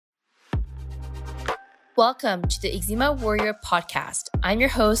Welcome to the Eczema Warrior podcast. I'm your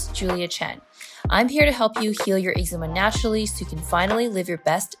host, Julia Chen. I'm here to help you heal your eczema naturally so you can finally live your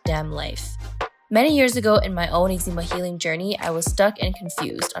best damn life. Many years ago in my own eczema healing journey, I was stuck and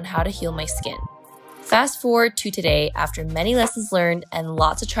confused on how to heal my skin. Fast forward to today, after many lessons learned and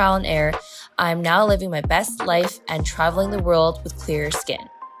lots of trial and error, I'm now living my best life and traveling the world with clearer skin.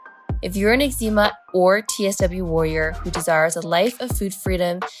 If you're an eczema or TSW warrior who desires a life of food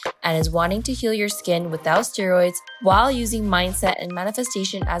freedom and is wanting to heal your skin without steroids while using mindset and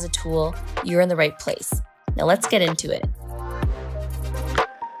manifestation as a tool, you're in the right place. Now let's get into it.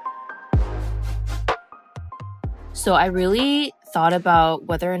 So I really thought about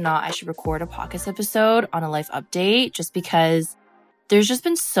whether or not I should record a podcast episode on a life update just because there's just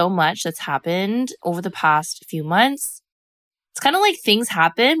been so much that's happened over the past few months. It's kind of like things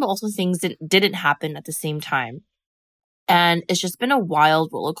happen, but also things that didn't happen at the same time. And it's just been a wild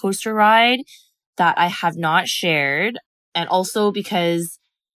roller coaster ride that I have not shared. And also because,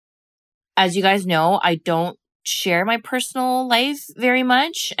 as you guys know, I don't share my personal life very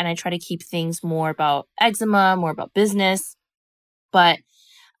much. And I try to keep things more about eczema, more about business. But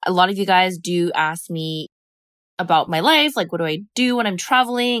a lot of you guys do ask me about my life, like what do I do when I'm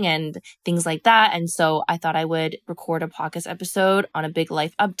traveling and things like that. And so I thought I would record a podcast episode on a big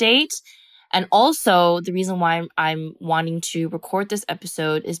life update. And also the reason why I'm wanting to record this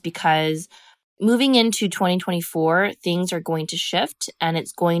episode is because moving into 2024, things are going to shift and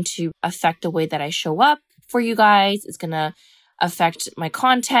it's going to affect the way that I show up for you guys. It's going to affect my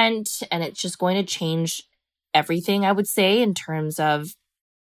content and it's just going to change everything, I would say, in terms of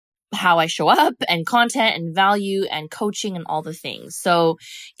how I show up and content and value and coaching and all the things. So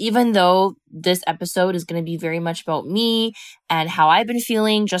even though this episode is going to be very much about me and how I've been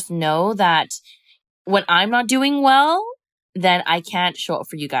feeling, just know that when I'm not doing well, then I can't show up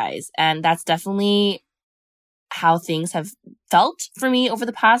for you guys. And that's definitely how things have felt for me over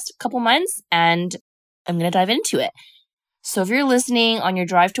the past couple months. And I'm going to dive into it. So if you're listening on your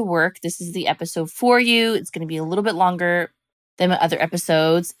drive to work, this is the episode for you. It's going to be a little bit longer than my other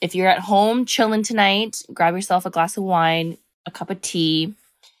episodes. If you're at home chilling tonight, grab yourself a glass of wine, a cup of tea.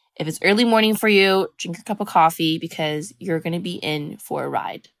 If it's early morning for you, drink a cup of coffee because you're going to be in for a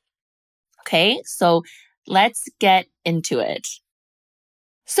ride. Okay, so let's get into it.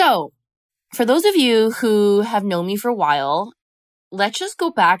 So for those of you who have known me for a while, let's just go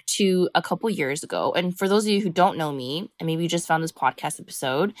back to a couple years ago. And for those of you who don't know me, and maybe you just found this podcast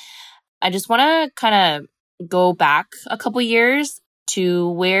episode, I just want to kind of go back a couple years to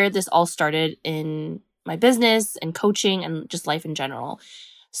where this all started in my business and coaching and just life in general.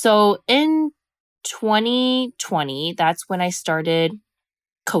 So in 2020, that's when I started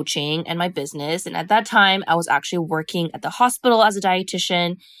coaching and my business. And at that time, I was actually working at the hospital as a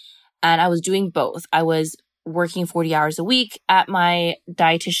dietitian and I was doing both. I was working 40 hours a week at my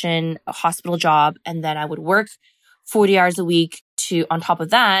dietitian hospital job. And then I would work 40 hours a week on top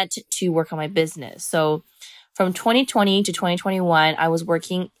of that, to work on my business. So from 2020 to 2021, I was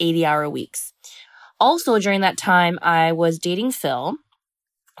working 80-hour weeks. Also, during that time, I was dating Phil,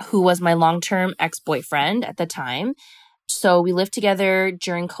 who was my long-term ex-boyfriend at the time. So we lived together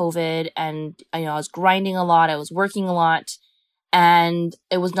during COVID and I was grinding a lot. I was working a lot. And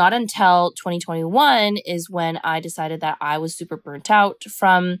it was not until 2021 is when I decided that I was super burnt out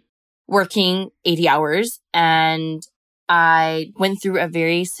from working 80 hours and I went through a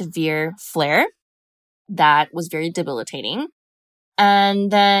very severe flare that was very debilitating.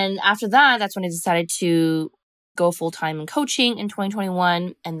 And then after that, that's when I decided to go full-time in coaching in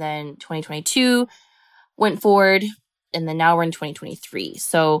 2021. And then 2022 went forward. And then now we're in 2023.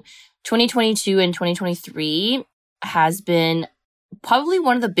 So 2022 and 2023 has been probably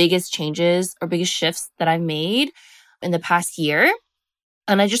one of the biggest changes or biggest shifts that I've made in the past year.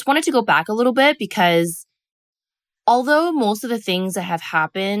 And I just wanted to go back a little bit because although most of the things that have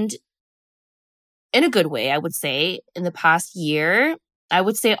happened in a good way, I would say, in the past year, I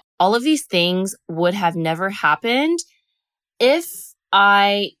would say all of these things would have never happened if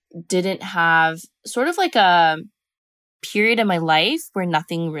I didn't have sort of like a period in my life where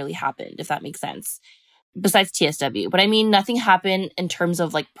nothing really happened, if that makes sense, besides TSW. But I mean, nothing happened in terms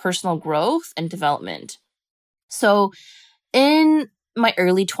of like personal growth and development. So in my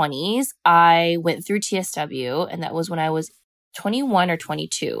early 20s, I went through TSW, and that was when I was 21 or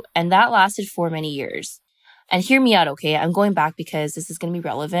 22, and that lasted for many years. And hear me out, okay? I'm going back because this is going to be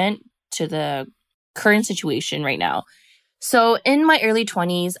relevant to the current situation right now. So in my early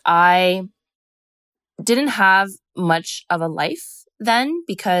 20s, I didn't have much of a life then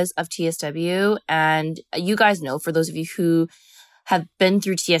because of TSW. And you guys know, for those of you who have been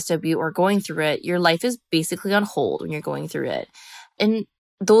through TSW or going through it, your life is basically on hold when you're going through it. And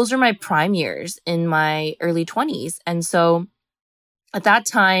those are my prime years in my early 20s. And so at that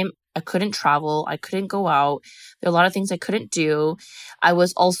time, I couldn't travel. I couldn't go out. There are a lot of things I couldn't do. I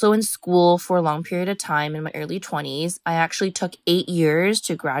was also in school for a long period of time in my early 20s. I actually took 8 years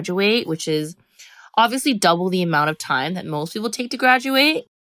to graduate, which is obviously double the amount of time that most people take to graduate,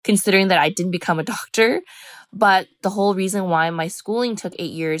 considering that I didn't become a doctor. But the whole reason why my schooling took 8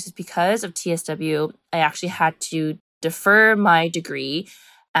 years is because of TSW. I actually had to defer my degree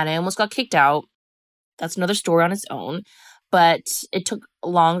and I almost got kicked out. That's another story on its own. But it took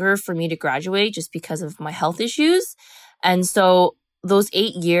longer for me to graduate just because of my health issues. And so those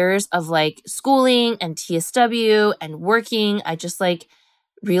 8 years of like schooling and TSW and working, I just like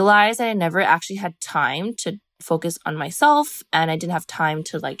realized that I never actually had time to focus on myself, and I didn't have time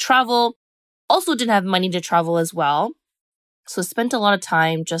to like travel. Also didn't have money to travel as well. So spent a lot of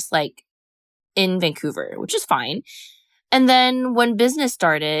time just like in Vancouver, which is fine. And then when business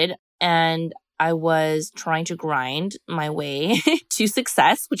started and I was trying to grind my way to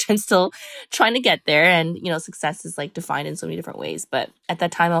success, which I'm still trying to get there. And, you know, success is like defined in so many different ways. But at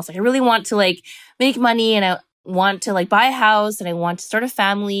that time, I was like, I really want to like make money and I want to like buy a house and I want to start a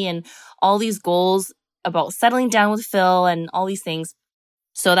family and all these goals about settling down with Phil and all these things.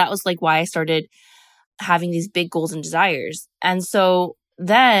 So that was like why I started having these big goals and desires. And so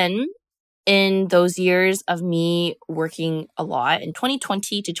then in those years of me working a lot in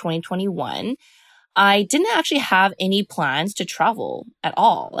 2020 to 2021, I didn't actually have any plans to travel at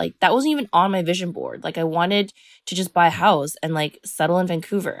all. Like that wasn't even on my vision board. Like I wanted to just buy a house and like settle in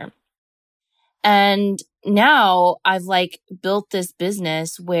Vancouver. And now I've like built this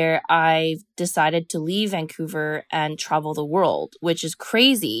business where I've decided to leave Vancouver and travel the world, which is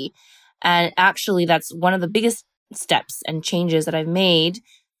crazy. And actually that's one of the biggest steps and changes that I've made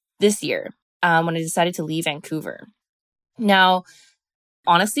this year when I decided to leave Vancouver. Now,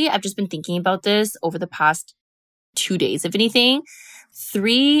 honestly, I've just been thinking about this over the past 2 days, if anything.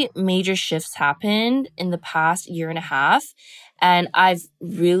 3 major shifts happened in the past year and a half. And I've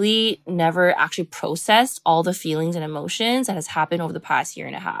really never actually processed all the feelings and emotions that has happened over the past year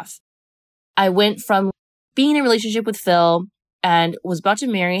and a half. I went from being in a relationship with Phil and was about to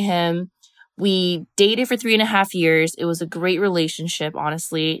marry him. We dated for 3.5 years. It was a great relationship,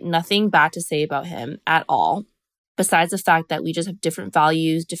 honestly. Nothing bad to say about him at all, besides the fact that we just have different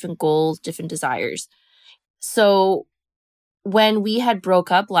values, different goals, different desires. So when we had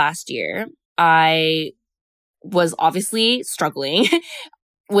broke up last year, I was obviously struggling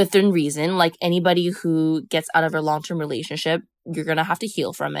within reason. Like anybody who gets out of a long-term relationship, you're going to have to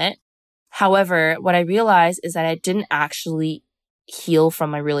heal from it. However, what I realized is that I didn't actually heal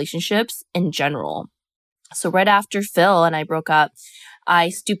from my relationships in general. So right after Phil and I broke up, I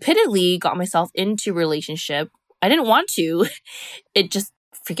stupidly got myself into a relationship. I didn't want to. It just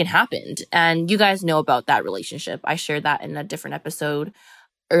freaking happened. And you guys know about that relationship. I shared that in a different episode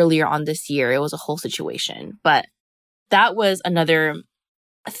earlier on this year. It was a whole situation. But that was another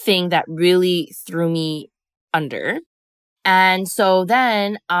thing that really threw me under. And so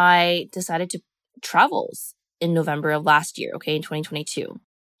then I decided to travel in November of last year, okay, in 2022,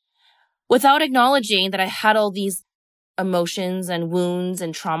 without acknowledging that I had all these emotions and wounds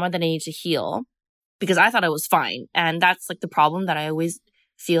and trauma that I needed to heal because I thought I was fine. And that's like the problem that I always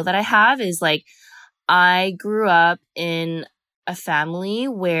feel that I have is like, I grew up in a family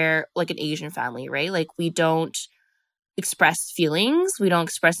where, like an Asian family, right? Like we don't express feelings, we don't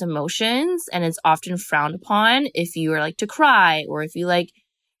express emotions, and it's often frowned upon if you are like to cry or if you like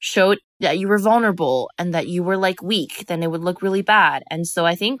showed that you were vulnerable and that you were like weak, then it would look really bad. And so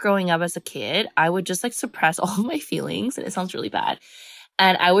I think growing up as a kid, I would just like suppress all of my feelings, and it sounds really bad.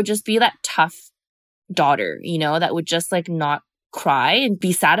 And I would just be that tough daughter, you know, that would just like not cry and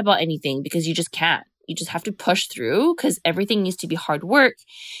be sad about anything because you just can't. You just have to push through because everything needs to be hard work.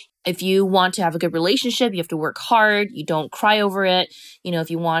 If you want to have a good relationship, you have to work hard. You don't cry over it. You know, if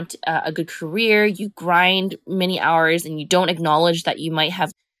you want a good career, you grind many hours and you don't acknowledge that you might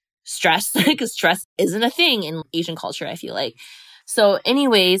have stress because stress isn't a thing in Asian culture, I feel like. So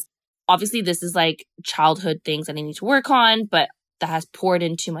anyways, obviously this is like childhood things that I need to work on, but that has poured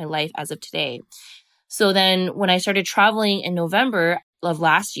into my life as of today. So then when I started traveling in November of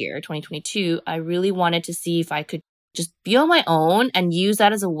last year, 2022, I really wanted to see if I could just be on my own and use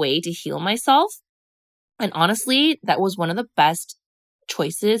that as a way to heal myself. And honestly, that was one of the best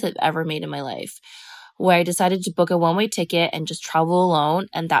choices I've ever made in my life, where I decided to book a one-way ticket and just travel alone.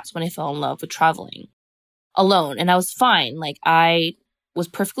 And that's when I fell in love with traveling alone. And I was fine. Like I was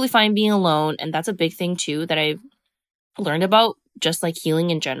perfectly fine being alone. And that's a big thing too that I've learned about just like healing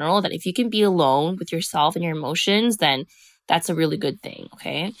in general, that if you can be alone with yourself and your emotions, then that's a really good thing,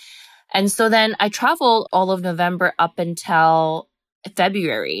 okay? And so then I traveled all of November up until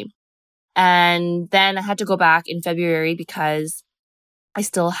February. And then I had to go back in February because I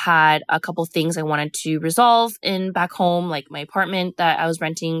still had a couple things I wanted to resolve in back home, like my apartment that I was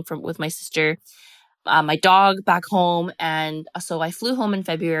renting from with my sister, my dog back home. And so I flew home in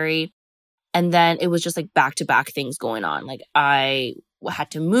February, and then it was just like back-to-back things going on. Like I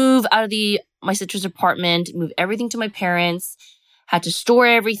had to move out of my sister's apartment, move everything to my parents, had to store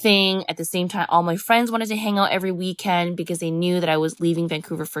everything. At the same time, all my friends wanted to hang out every weekend because they knew that I was leaving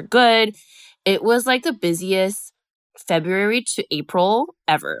Vancouver for good. It was like the busiest February to April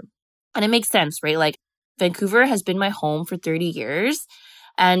ever. And it makes sense, right? Like Vancouver has been my home for 30 years.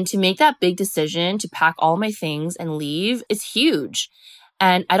 And to make that big decision to pack all my things and leave is huge.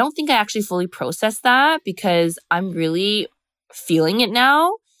 And I don't think I actually fully processed that because I'm really feeling it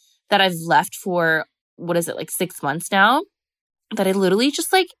now that I've left for, like 6 months now, that I literally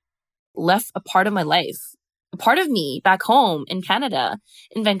just like left a part of my life, a part of me back home in Canada,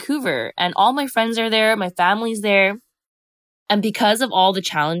 in Vancouver. And all my friends are there, my family's there. And because of all the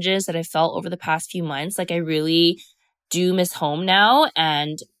challenges that I felt over the past few months, like I really do miss home now.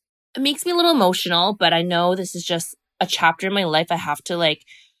 And it makes me a little emotional, but I know this is just a chapter in my life I have to like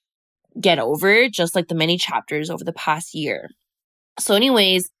get over, just like the many chapters over the past year. So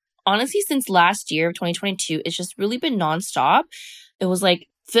anyways, honestly, since last year of 2022, it's just really been nonstop. It was like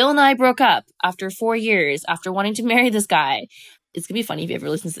Phil and I broke up after 4 years, after wanting to marry this guy. It's going to be funny if you ever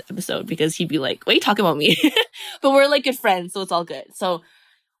listen to this episode because he'd be like, what are you talking about me? But we're like good friends, so it's all good. So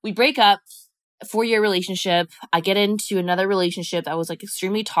we break up, a 4-year relationship. I get into another relationship that was like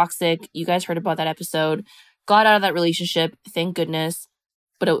extremely toxic. You guys heard about that episode. Got out of that relationship, thank goodness.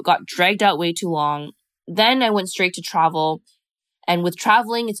 But it got dragged out way too long. Then I went straight to travel. And with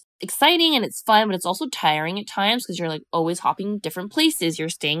traveling, it's exciting and it's fun, but it's also tiring at times because you're like always hopping different places. You're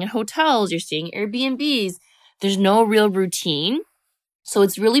staying in hotels, you're staying in Airbnbs. There's no real routine. So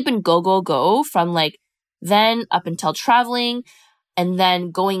it's really been go, go, go from like then up until traveling and then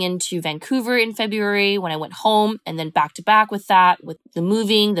going into Vancouver in February when I went home, and then back to back with that, with the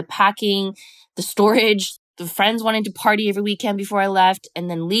moving, the packing, the storage, the friends wanting to party every weekend before I left, and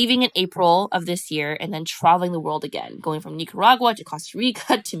then leaving in April of this year and then traveling the world again, going from Nicaragua to Costa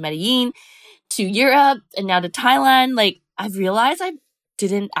Rica to Medellin to Europe and now to Thailand. Like I've realized I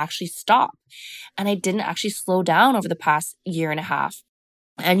didn't actually stop and I didn't actually slow down over the past year and a half.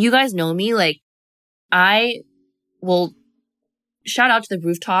 And you guys know me, like I will shout out to the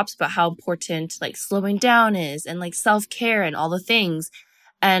rooftops about how important like slowing down is and like self-care and all the things.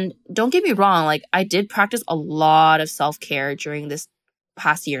 And don't get me wrong, like I did practice a lot of self-care during this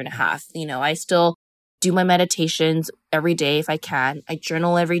past year and a half. You know, I still do my meditations every day if I can. I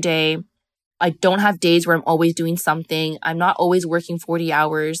journal every day. I don't have days where I'm always doing something. I'm not always working 40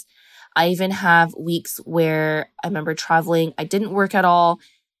 hours. I even have weeks where I remember traveling, I didn't work at all.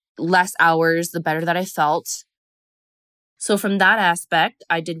 Less hours, the better that I felt. So from that aspect,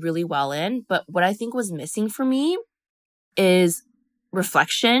 I did really well in. But what I think was missing for me is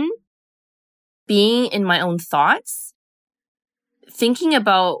reflection, being in my own thoughts, thinking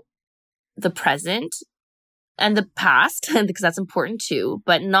about the present and the past, because that's important too,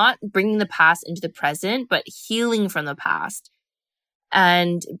 but not bringing the past into the present, but healing from the past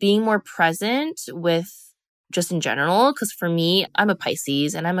and being more present with just in general. Because for me, I'm a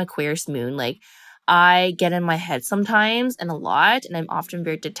Pisces and I'm Aquarius moon. Like I get in my head sometimes and a lot, and I'm often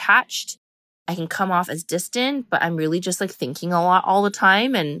very detached. I can come off as distant, but I'm really just like thinking a lot all the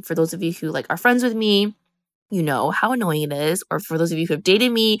time. And for those of you who like are friends with me, you know how annoying it is. Or for those of you who have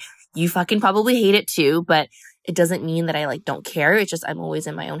dated me, you fucking probably hate it too, but it doesn't mean that I like don't care. It's just I'm always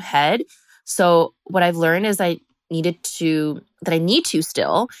in my own head. So what I've learned is I need to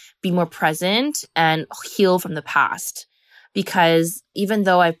still be more present and heal from the past. Because even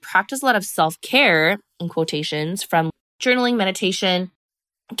though I've practiced a lot of self-care, in quotations, from journaling, meditation,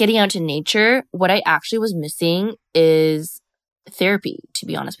 getting out to nature, what I actually was missing is therapy, to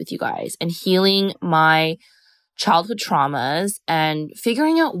be honest with you guys, and healing my childhood traumas and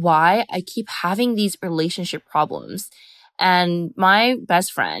figuring out why I keep having these relationship problems. And my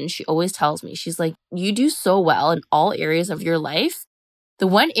best friend, she always tells me, she's like, you do so well in all areas of your life. The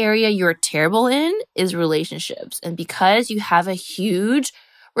one area you're terrible in is relationships. And because you have a huge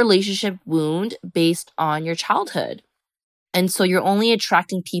relationship wound based on your childhood. And so you're only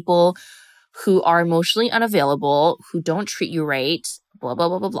attracting people who are emotionally unavailable, who don't treat you right, blah, blah,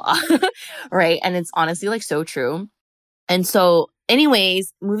 blah, blah, blah. Right. And it's honestly like so true. And so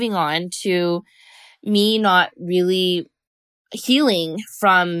anyways, moving on to me not really healing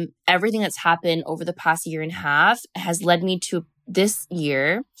from everything that's happened over the past year and a half has led me to this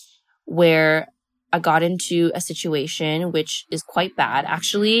year where I got into a situation which is quite bad,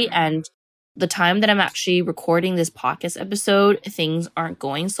 actually. And the time that I'm actually recording this podcast episode, things aren't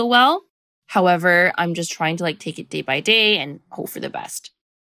going so well. However, I'm just trying to take it day by day and hope for the best.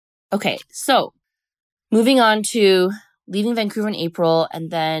 Okay, so moving on to leaving Vancouver in April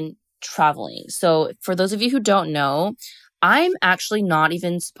and then traveling. So for those of you who don't know, I'm actually not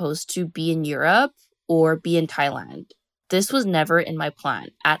even supposed to be in Europe or be in Thailand. This was never in my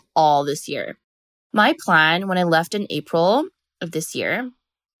plan at all this year. My plan when I left in April of this year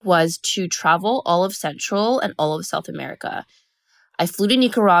was to travel all of Central and all of South America. I flew to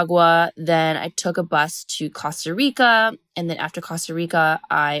Nicaragua, then I took a bus to Costa Rica, and then after Costa Rica,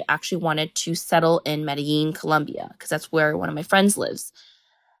 I actually wanted to settle in Medellin, Colombia, because that's where one of my friends lives.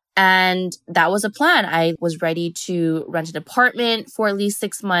 And that was a plan. I was ready to rent an apartment for at least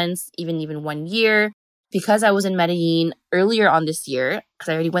 6 months, even 1 year. Because I was in Medellin earlier on this year, because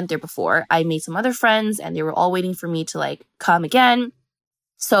I already went there before, I made some other friends and they were all waiting for me to come again.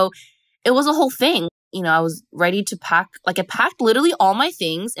 So it was a whole thing. I was ready to pack. I packed literally all my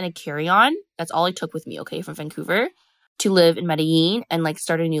things in a carry-on. That's all I took with me, okay, from Vancouver to live in Medellin and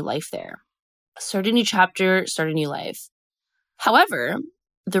start a new life there. Start a new chapter, start a new life. However,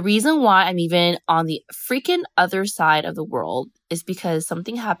 the reason why I'm even on the freaking other side of the world is because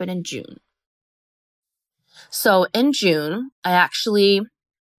something happened in June. So in June, I actually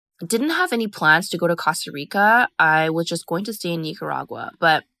didn't have any plans to go to Costa Rica. I was just going to stay in Nicaragua.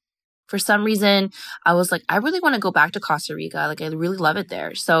 But for some reason, I was I really want to go back to Costa Rica. I really love it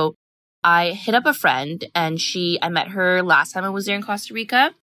there. So I hit up a friend and I met her last time I was there in Costa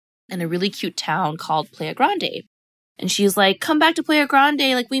Rica in a really cute town called Playa Grande. And she's like, come back to Playa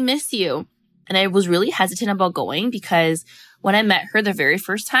Grande, we miss you. And I was really hesitant about going because when I met her the very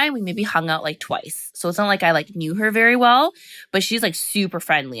first time, we maybe hung out twice. So it's not I knew her very well, but she's super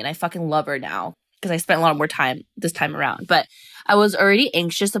friendly and I fucking love her now because I spent a lot more time this time around. But I was already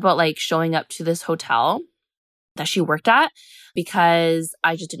anxious about showing up to this hotel that she worked at because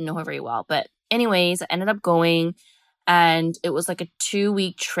I just didn't know her very well. But anyways, I ended up going and it was a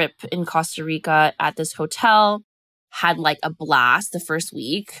 2-week trip in Costa Rica at this hotel. Had a blast the first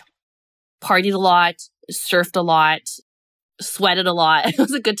week, partied a lot, surfed a lot, sweated a lot. It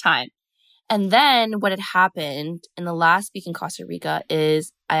was a good time. And then what had happened in the last week in Costa Rica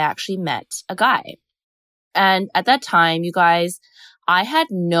is I actually met a guy. And at that time, you guys, I had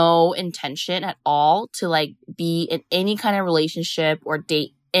no intention at all to be in any kind of relationship or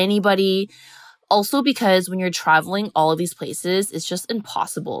date anybody. Also because when you're traveling all of these places, it's just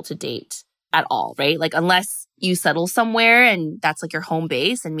impossible to date at all, right? Unless you settle somewhere and that's your home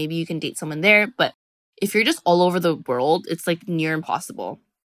base and maybe you can date someone there. But if you're just all over the world, it's near impossible.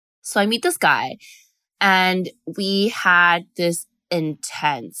 So I meet this guy and we had this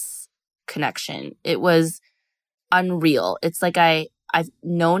intense connection. It was unreal. It's I've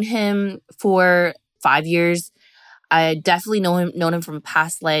known him for 5 years. I definitely known him from a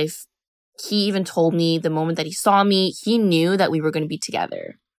past life. He even told me the moment that he saw me, he knew that we were going to be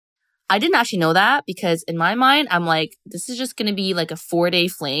together. I didn't actually know that because in my mind, I'm this is just going to be a 4-day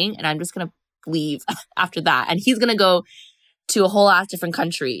fling and I'm just going to leave after that. And he's going to go to a whole ass different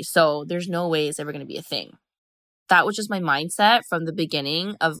country. So there's no way it's ever going to be a thing. That was just my mindset from the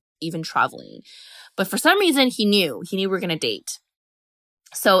beginning of even traveling. But for some reason, he knew we were going to date.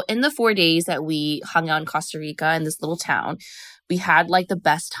 So in the 4 days that we hung out in Costa Rica in this little town, we had the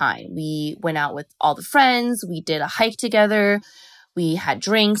best time. We went out with all the friends. We did a hike together. We had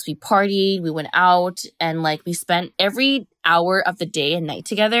drinks, we partied, we went out, and we spent every hour of the day and night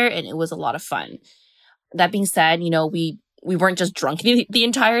together, and it was a lot of fun. That being said, we weren't just drunk the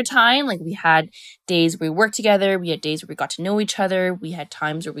entire time. We had days where we worked together, we had days where we got to know each other, we had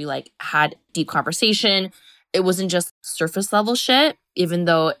times where we had deep conversation. It wasn't just surface level shit, even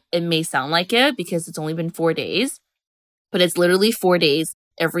though it may sound like it because it's only been 4 days, but it's literally 4 days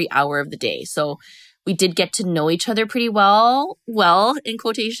every hour of the day. So we did get to know each other pretty well, in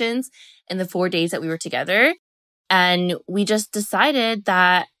quotations, in the 4 days that we were together. And we just decided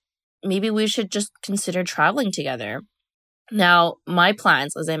that maybe we should just consider traveling together. Now, my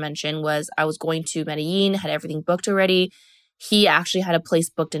plans, as I mentioned, was I was going to Medellin, had everything booked already. He actually had a place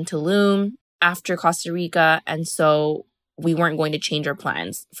booked in Tulum after Costa Rica. And so we weren't going to change our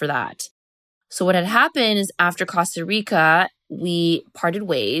plans for that. So what had happened is after Costa Rica, we parted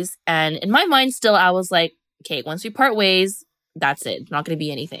ways. And in my mind still, I was okay, once we part ways, that's it. It's not going to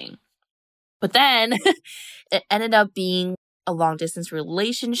be anything. But then it ended up being a long distance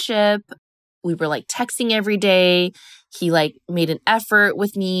relationship. We were texting every day. He like made an effort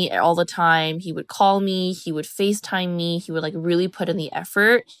with me all the time. He would call me, he would FaceTime me, he would like really put in the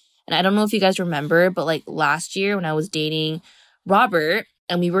effort. And I don't know if you guys remember, but like last year when I was dating Robert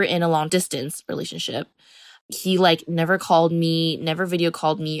and we were in a long distance relationship, he like never called me, never video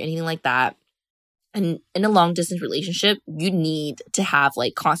called me, anything like that. And in a long distance relationship, you need to have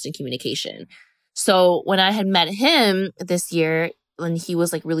like constant communication. So when I had met him this year, when he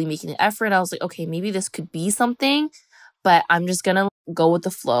was like really making the effort, I was like, okay, maybe this could be something, but I'm just gonna go with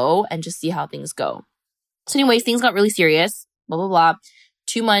the flow and just see how things go. So anyways, things got really serious, blah, blah, blah.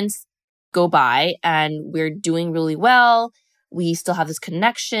 2 months go by and we're doing really well. We still have this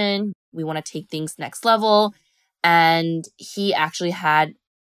connection. We want to take things next level. And he actually had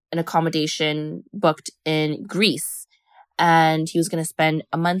an accommodation booked in Greece. And he was going to spend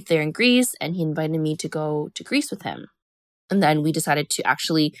a month there in Greece. And he invited me to go to Greece with him. And then we decided to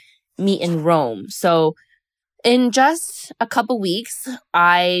actually meet in Rome. So in just a couple weeks,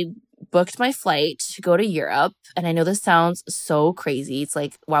 I booked my flight to go to Europe. And I know this sounds so crazy. It's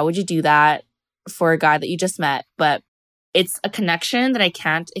like, why would you do that for a guy that you just met? But it's a connection that I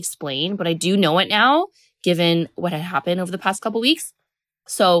can't explain, but I do know it now, given what had happened over the past couple weeks.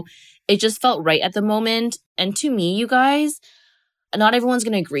 So it just felt right at the moment. And to me, you guys, not everyone's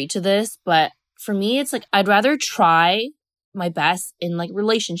going to agree to this, but for me, it's like, I'd rather try my best in like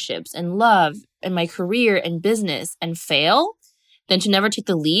relationships and love and my career and business and fail than to never take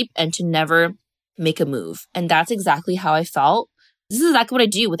the leap and to never make a move. And that's exactly how I felt. This is exactly what I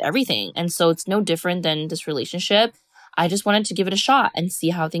do with everything. And so it's no different than this relationship. I just wanted to give it a shot and see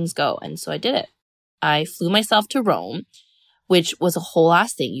how things go. And so I did it. I flew myself to Rome, which was a whole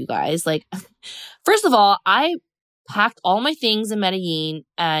ass thing, you guys. Like, first of all, I packed all my things in Medellin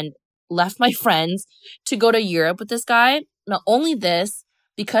and left my friends to go to Europe with this guy. Not only this,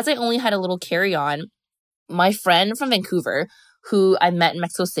 because I only had a little carry-on, my friend from Vancouver, who I met in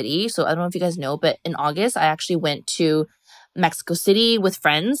Mexico City. So I don't know if you guys know, but in August, I actually went to Mexico City with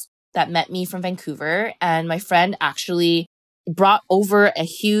friends that met me from Vancouver. And my friend actually brought over a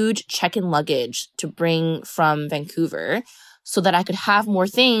huge check-in luggage to bring from Vancouver so that I could have more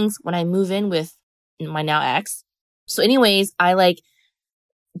things when I move in with my now ex. So anyways, I like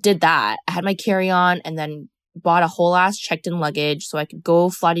did that. I had my carry-on and then bought a whole ass checked-in luggage so I could go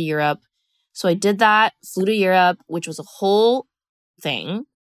fly to Europe. So I did that, flew to Europe, which was a whole thing.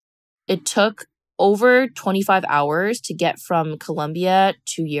 It took over 25 hours to get from Colombia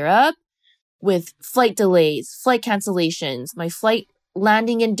to Europe with flight delays, flight cancellations, my flight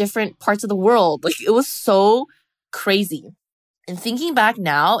landing in different parts of the world. Like, it was so crazy. And thinking back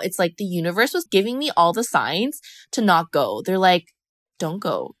now, it's like the universe was giving me all the signs to not go. They're like, don't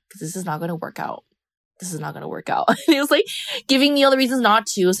go because this is not going to work out. This is not going to work out. And it was like giving me all the reasons not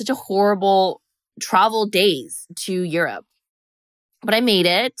to. It was such a horrible travel days to Europe. But I made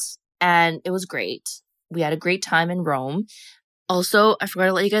it and it was great. We had a great time in Rome. Also, I forgot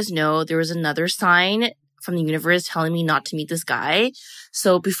to let you guys know, there was another sign from the universe telling me not to meet this guy.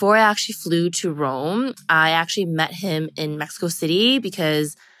 So before I actually flew to Rome, I actually met him in Mexico City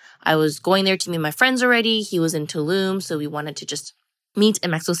because I was going there to meet my friends already. He was in Tulum, so we wanted to just meet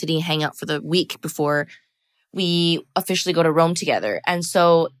in Mexico City and hang out for the week before we officially go to Rome together. And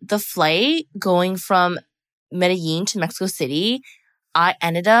so the flight going from Medellin to Mexico City, I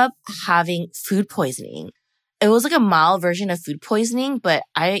ended up having food poisoning. It was like a mild version of food poisoning, but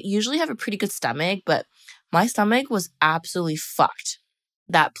I usually have a pretty good stomach, but my stomach was absolutely fucked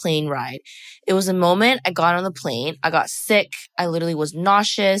that plane ride. It was a moment I got on the plane, I got sick, I literally was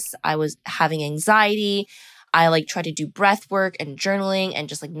nauseous, I was having anxiety, I like tried to do breath work and journaling and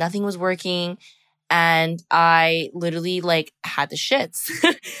just like nothing was working. And I literally like had the shits.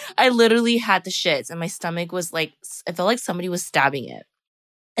 I literally had the shits and my stomach was like, I felt like somebody was stabbing it.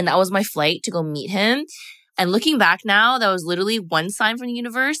 And that was my flight to go meet him. And looking back now, that was literally one sign from the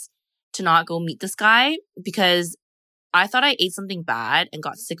universe to not go meet this guy because I thought I ate something bad and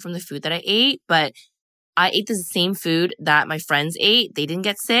got sick from the food that I ate, but I ate the same food that my friends ate. They didn't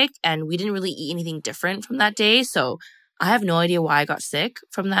get sick and we didn't really eat anything different from that day. So I have no idea why I got sick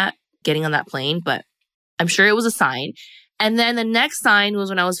from that, getting on that plane, but I'm sure it was a sign. And then the next sign was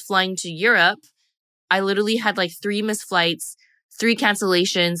when I was flying to Europe. I literally had like 3 missed flights, 3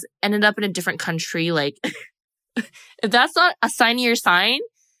 cancellations, ended up in a different country. Like, if that's not a sign of your sign,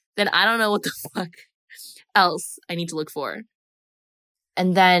 then I don't know what the fuck else I need to look for.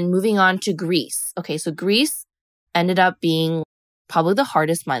 And then moving on to Greece. Okay, so Greece ended up being probably the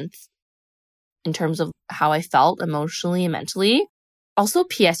hardest month in terms of how I felt emotionally and mentally. Also,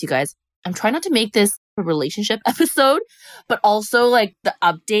 PS, you guys, I'm trying not to make this a relationship episode, but also like the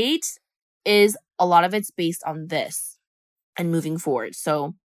update is a lot of it's based on this. and moving forward.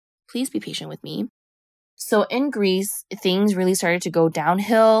 So please be patient with me. So in Greece, things really started to go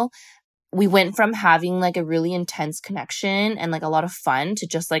downhill. We went from having like a really intense connection and like a lot of fun to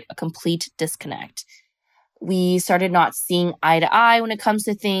just like a complete disconnect. We started not seeing eye to eye when it comes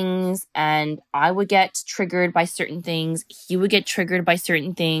to things, and I would get triggered by certain things. He would get triggered by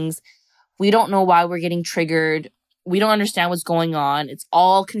certain things. We don't know why we're getting triggered. We don't understand what's going on. It's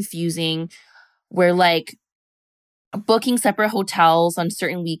all confusing. We're like booking separate hotels on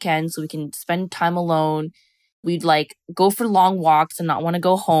certain weekends so we can spend time alone. We'd like go for long walks and not want to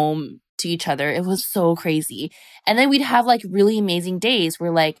go home to each other. It was so crazy. And then we'd have like really amazing days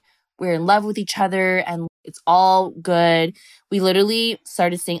where like we're in love with each other and it's all good. We literally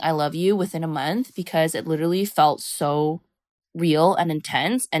started saying I love you within a month because it literally felt so real and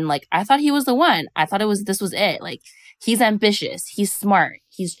intense. And like I thought he was the one. I thought this was it. Like he's ambitious, he's smart,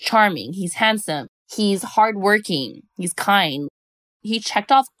 he's charming, he's handsome, he's hardworking, he's kind. He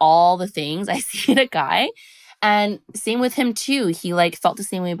checked off all the things I see in a guy. And same with him too. He like felt the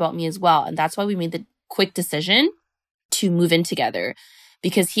same way about me as well. And that's why we made the quick decision to move in together,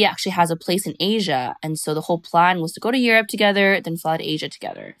 because he actually has a place in Asia. And so the whole plan was to go to Europe together, then fly to Asia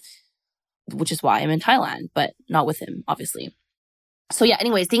together, which is why I'm in Thailand, but not with him, obviously. So yeah,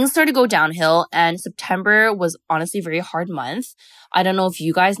 anyways, things started to go downhill, and September was honestly a very hard month. I don't know if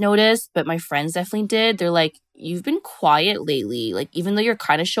you guys noticed, but my friends definitely did. They're like, you've been quiet lately. Like, even though you're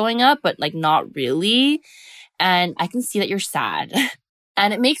kind of showing up, but like not really. And I can see that you're sad.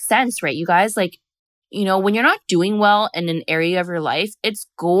 And it makes sense, right, you guys? Like, you know, when you're not doing well in an area of your life, it's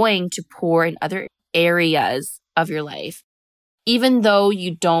going to pour in other areas of your life. Even though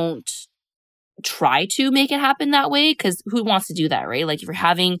you don't try to make it happen that way, because who wants to do that, right? Like if you're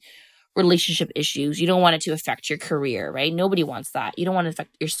having relationship issues, you don't want it to affect your career, right? Nobody wants that. You don't want to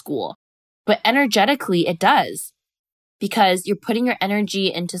affect your school. But energetically, it does, because you're putting your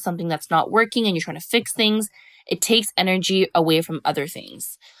energy into something that's not working and you're trying to fix things. It takes energy away from other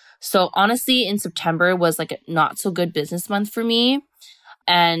things. So honestly, in September was like a not so good business month for me.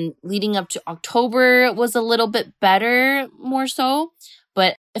 And leading up to October was a little bit better, more so.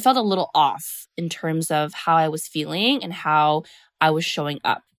 But it felt a little off in terms of how I was feeling and how I was showing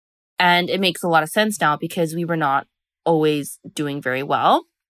up. And it makes a lot of sense now because we were not always doing very well.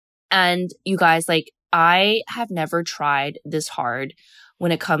 And you guys, like, I have never tried this hard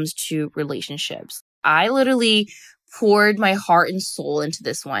when it comes to relationships. I literally poured my heart and soul into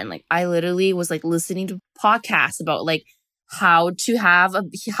this one. Like, I literally was like listening to podcasts about like how to have a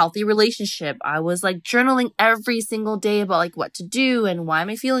healthy relationship. I was like journaling every single day about like what to do and why am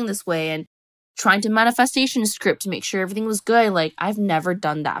I feeling this way, and trying to manifestation script to make sure everything was good. Like, I've never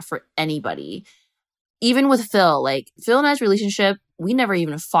done that for anybody. Even with Phil, like Phil and I's relationship, we never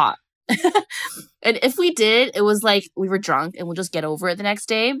even fought. And if we did, it was like we were drunk and we'll just get over it the next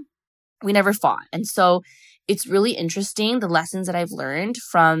day. We never fought. And so it's really interesting, the lessons that I've learned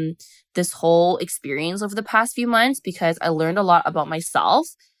from this whole experience over the past few months, because I learned a lot about myself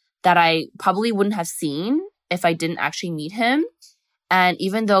that I probably wouldn't have seen if I didn't actually meet him. And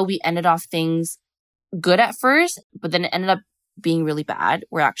even though we ended off things good at first, but then it ended up being really bad.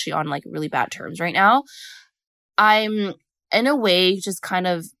 We're actually on like really bad terms right now. I'm in a way just kind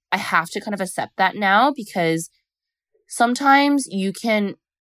of, I have to kind of accept that now, because sometimes you can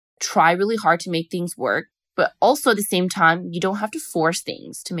try really hard to make things work, but also at the same time, you don't have to force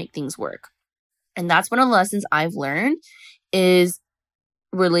things to make things work. And that's one of the lessons I've learned is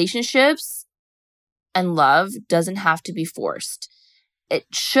relationships and love doesn't have to be forced. It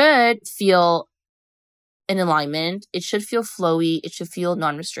should feel in alignment. It should feel flowy. It should feel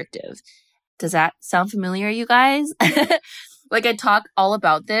non-restrictive. Does that sound familiar, you guys? Like, I talk all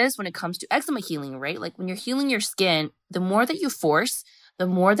about this when it comes to eczema healing, right? Like, when you're healing your skin, the more that you force, the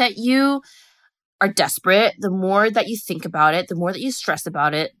more that you are desperate, the more that you think about it, the more that you stress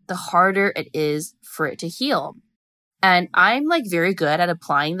about it, the harder it is for it to heal. And I'm like very good at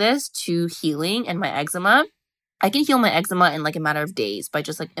applying this to healing and my eczema. I can heal my eczema in like a matter of days by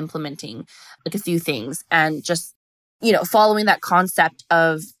just like implementing like a few things and just, you know, following that concept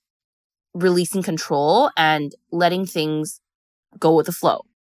of releasing control and letting things go with the flow.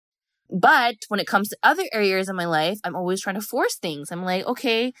 But when it comes to other areas of my life, I'm always trying to force things. I'm like,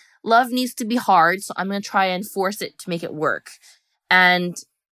 okay, love needs to be hard, so I'm going to try and force it to make it work. And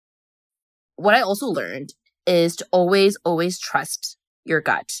what I also learned is to always, always trust your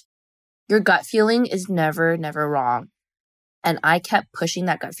gut. Your gut feeling is never, never wrong. And I kept pushing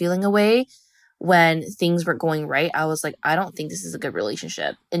that gut feeling away when things weren't going right. I was like, I don't think this is a good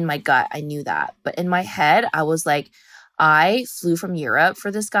relationship. In my gut, I knew that. But in my head, I was like, I flew from Europe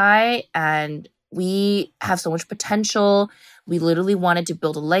for this guy and We have so much potential. We literally wanted to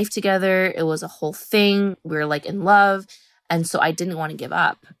build a life together. It was a whole thing. We were like in love. And so I didn't want to give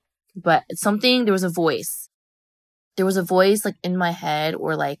up. But there was a voice. There was a voice like in my head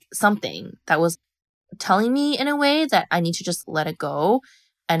or like something that was telling me in a way that I need to just let it go.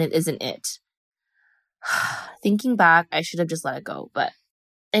 And it isn't it. Thinking back, I should have just let it go. But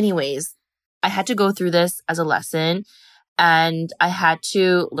anyways, I had to go through this as a lesson and I had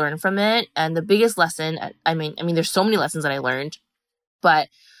to learn from it. And the biggest lesson, I mean, there's so many lessons that I learned, but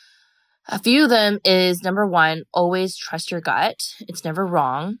a few of them is number one, always trust your gut. It's never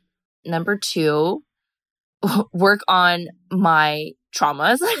wrong. Number two, work on my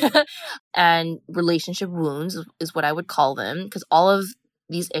traumas and relationship wounds is what I would call them. Because all of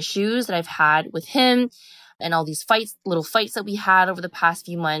these issues that I've had with him and all these little fights that we had over the past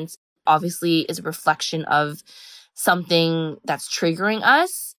few months, obviously is a reflection of something that's triggering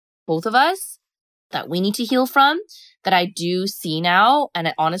us, both of us, that we need to heal from, that I do see now.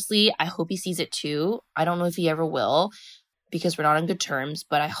 And honestly, I hope he sees it too. I don't know if he ever will because we're not on good terms,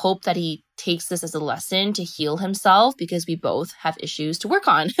 but I hope that he takes this as a lesson to heal himself because we both have issues to work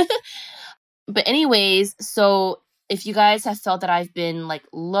on. But anyways, so if you guys have felt that I've been like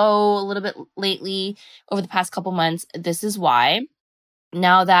low a little bit lately over the past couple months, this is why.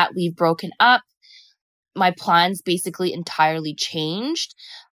 Now that we've broken up, my plans basically entirely changed.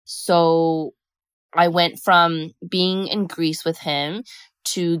 So I went from being in Greece with him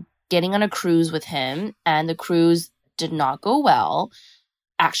to getting on a cruise with him, and the cruise did not go well.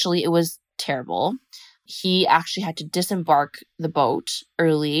 Actually, it was terrible. He actually had to disembark the boat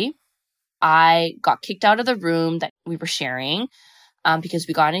early. I got kicked out of the room that we were sharing because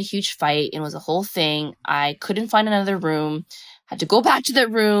we got in a huge fight. It was a whole thing. I couldn't find another room. Had to go back to the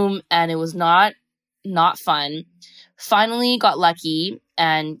room, and it was not fun. Finally got lucky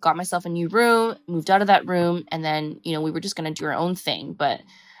and got myself a new room, moved out of that room, and then, we were just going to do our own thing. But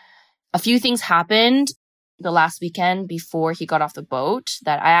a few things happened the last weekend before he got off the boat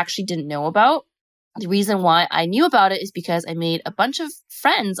that I actually didn't know about. The reason why I knew about it is because I made a bunch of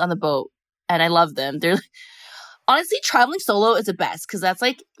friends on the boat, and I love them. They're honestly, traveling solo is the best because that's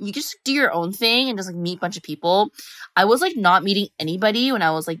like, you just do your own thing and just like meet a bunch of people. I was like not meeting anybody when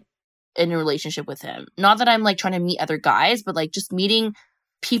I was like in a relationship with him. Not that I'm like trying to meet other guys, but like just meeting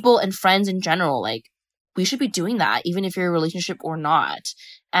people and friends in general. Like we should be doing that even if you're in a relationship or not.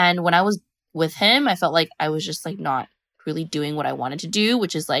 And when I was with him, I felt like I was just like not really doing what I wanted to do,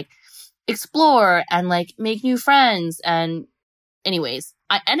 which is like explore and like make new friends. And anyways,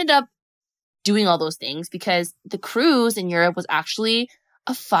 I ended up doing all those things because the cruise in Europe was actually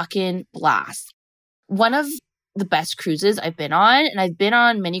a fucking blast. One of the best cruises I've been on, and I've been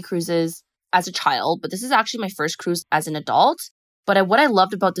on many cruises as a child, but this is actually my first cruise as an adult. But what I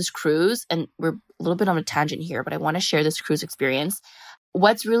loved about this cruise, and we're a little bit on a tangent here, but I want to share this cruise experience.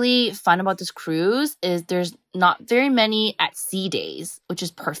 What's really fun about this cruise is there's not very many at sea days, which is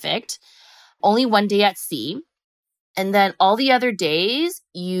perfect. Only one day at sea. And then all the other days,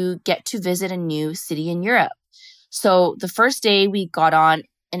 you get to visit a new city in Europe. So the first day we got on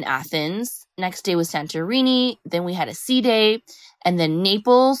in Athens. Next day was Santorini. Then we had a sea day. And then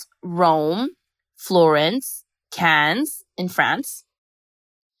Naples, Rome, Florence, Cannes in France,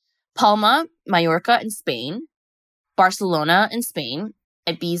 Palma, Mallorca in Spain, Barcelona in Spain,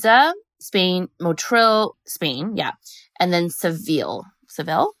 Ibiza, Spain, Motril, Spain. Yeah. And then Seville.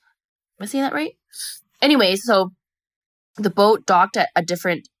 Seville? Am I saying that right? Anyway, so the boat docked at a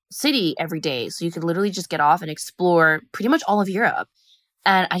different city every day. So you could literally just get off and explore pretty much all of Europe.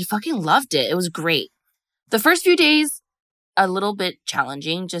 And I fucking loved it. It was great. The first few days, a little bit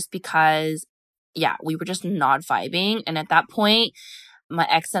challenging just because, we were just not vibing. And at that point, my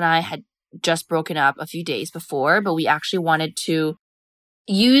ex and I had just broken up a few days before, but we actually wanted to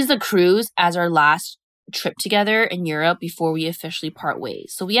use the cruise as our last trip together in Europe before we officially part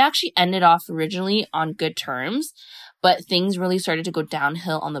ways. So we actually ended off originally on good terms, but things really started to go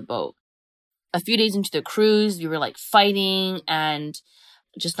downhill on the boat. A few days into the cruise, we were like fighting and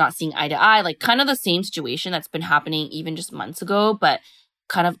just not seeing eye to eye, like kind of the same situation that's been happening even just months ago, but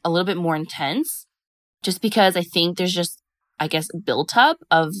kind of a little bit more intense just because I think there's just, I guess, built up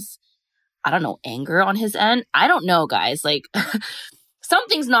of, I don't know, anger on his end. I don't know, guys, like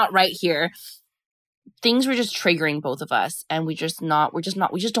something's not right here. Things were just triggering both of us and we just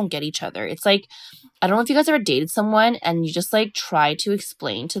don't get each other. It's like, I don't know if you guys ever dated someone and you just like try to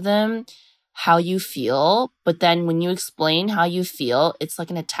explain to them how you feel, but then when you explain how you feel, it's like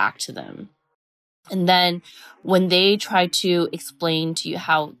an attack to them. And then when they try to explain to you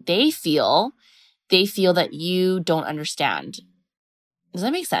how they feel that you don't understand. Does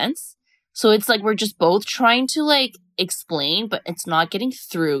that make sense? So it's like we're just both trying to like explain, but it's not getting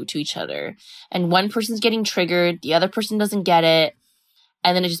through to each other. And one person's getting triggered, the other person doesn't get it.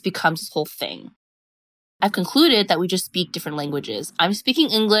 And then it just becomes this whole thing. I've concluded that we just speak different languages. I'm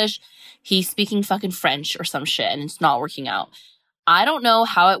speaking English, he's speaking fucking French or some shit, and it's not working out. I don't know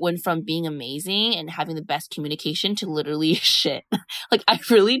how it went from being amazing and having the best communication to literally shit. Like, I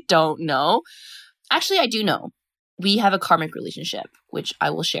really don't know. Actually, I do know. We have a karmic relationship, which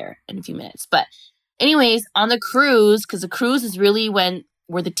I will share in a few minutes. But anyways, on the cruise, because the cruise is really where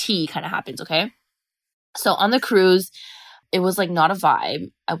the tea kind of happens, okay? So on the cruise, it was like not a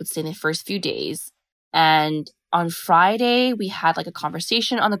vibe, I would say, in the first few days. And on Friday, we had like a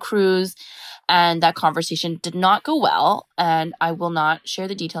conversation on the cruise, and that conversation did not go well. And I will not share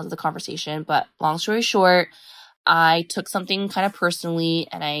the details of the conversation, but long story short, I took something kind of personally,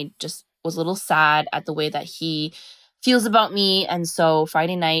 and I just was a little sad at the way that he feels about me. And so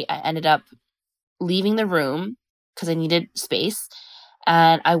Friday night, I ended up leaving the room because I needed space.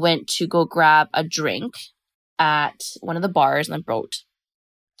 And I went to go grab a drink at one of the bars on the boat.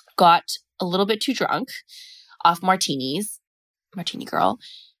 Got a little bit too drunk off martinis, martini girl,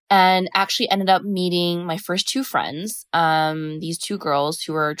 and actually ended up meeting my first two friends, these two girls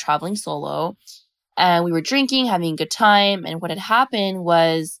who were traveling solo. And we were drinking, having a good time. And what had happened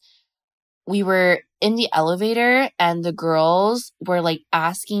was we were in the elevator and the girls were like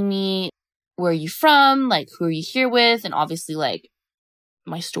asking me, where are you from? Like, who are you here with? And obviously like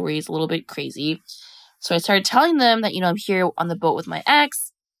my story is a little bit crazy. So I started telling them that, I'm here on the boat with my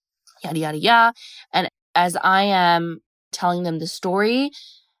ex, yada, yada, yada. And as I am telling them the story,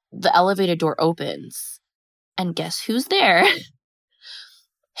 the elevator door opens. And guess who's there?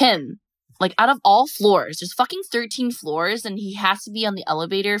 Him. Like, out of all floors, there's fucking 13 floors, and he has to be on the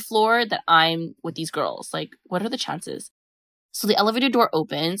elevator floor that I'm with these girls. Like, what are the chances? So the elevator door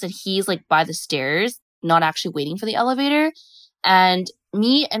opens, and he's, like, by the stairs, not actually waiting for the elevator. And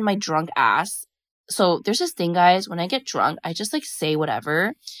me and my drunk ass. So there's this thing, guys. When I get drunk, I just, like, say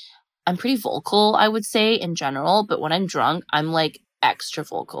whatever. I'm pretty vocal, I would say, in general. But when I'm drunk, I'm, like, extra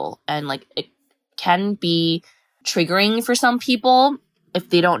vocal. And, like, it can be triggering for some people if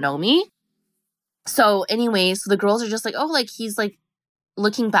they don't know me. So anyways, so the girls are just like, oh, like, he's, like,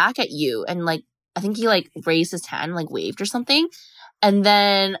 looking back at you. And, like, I think he, like, raised his hand, like, waved or something. And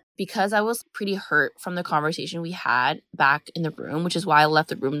then because I was pretty hurt from the conversation we had back in the room, which is why I left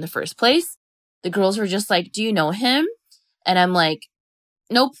the room in the first place, the girls were just like, do you know him? And I'm like,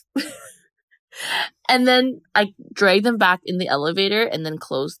 nope. And then I dragged them back in the elevator and then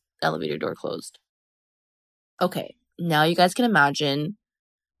the elevator door closed. Okay, now you guys can imagine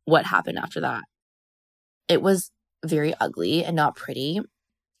what happened after that. It was very ugly and not pretty.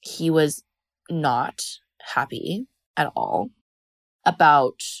 He was not happy at all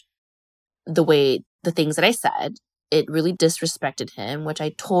about the things that I said. It really disrespected him, which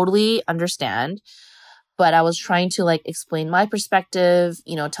I totally understand. But I was trying to like explain my perspective,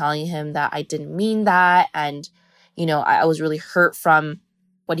 telling him that I didn't mean that. And, I was really hurt from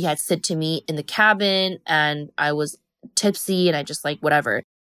what he had said to me in the cabin, and I was tipsy and I just like, whatever.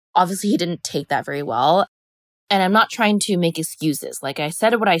 Obviously, he didn't take that very well. And I'm not trying to make excuses. Like, I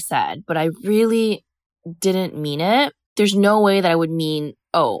said what I said, but I really didn't mean it. There's no way that I would mean,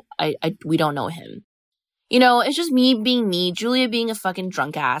 oh, we don't know him. It's just me being me, Julia being a fucking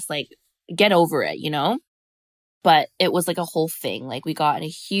drunk ass. Like, get over it, But it was like a whole thing. Like, we got in a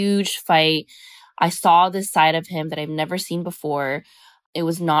huge fight. I saw this side of him that I've never seen before. It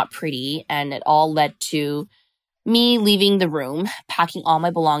was not pretty. And it all led to me leaving the room, packing all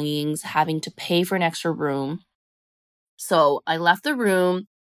my belongings, having to pay for an extra room. So I left the room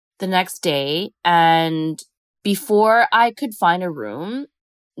the next day, and before I could find a room,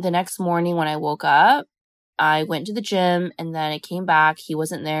 the next morning when I woke up, I went to the gym, and then I came back. He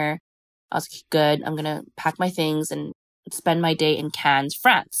wasn't there. I was like, good. I'm going to pack my things and spend my day in Cannes,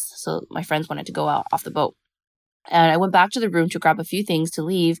 France. So my friends wanted to go out off the boat. And I went back to the room to grab a few things to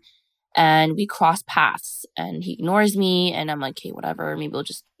leave, and we crossed paths, and he ignores me, and I'm like, okay, whatever. Maybe we'll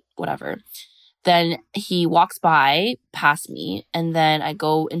just whatever. Then he walks by past me, and then I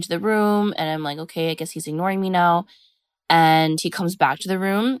go into the room, and I'm like, okay, I guess he's ignoring me now. And he comes back to the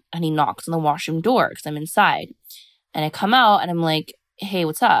room, and he knocks on the washroom door because I'm inside. And I come out, and I'm like, hey,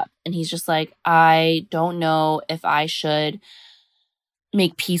 what's up? And he's just like, I don't know if I should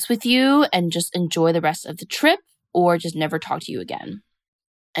make peace with you and just enjoy the rest of the trip or just never talk to you again.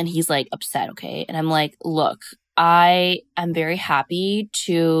 And he's like upset, okay? And I'm like, look, I am very happy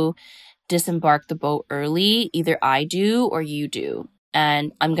to disembark the boat early. Either I do or you do.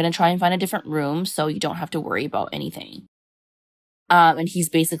 And I'm going to try and find a different room so you don't have to worry about anything. And he's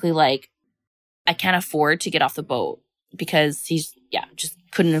basically like, I can't afford to get off the boat because he's, just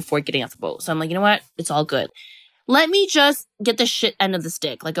couldn't afford getting off the boat. So I'm like, you know what? It's all good. Let me just get the shit end of the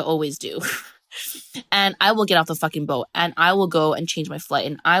stick like I always do. And I will get off the fucking boat and I will go and change my flight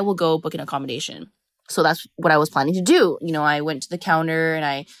and I will go book an accommodation. So that's what I was planning to do. I went to the counter and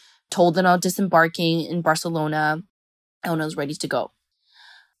I told them I was disembarking in Barcelona and I was ready to go.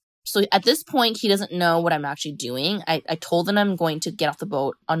 So at this point, he doesn't know what I'm actually doing. I told him I'm going to get off the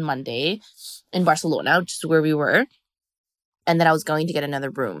boat on Monday in Barcelona, which is where we were, and that I was going to get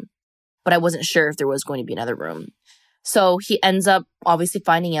another room. But I wasn't sure if there was going to be another room. So he ends up obviously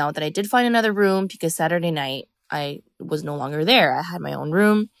finding out that I did find another room because Saturday night I was no longer there. I had my own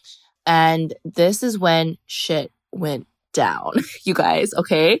room. And this is when shit went down, you guys,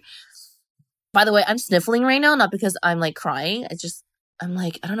 okay? By the way, I'm sniffling right now, not because I'm like crying. I'm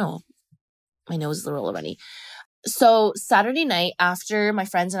like, I don't know. My nose is a little runny. So Saturday night, after my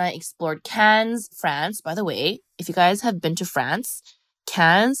friends and I explored Cannes, France. By the way, if you guys have been to France,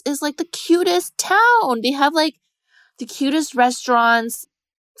 Cannes is like the cutest town. They have like the cutest restaurants.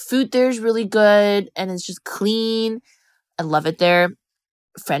 Food there is really good and it's just clean. I love it there.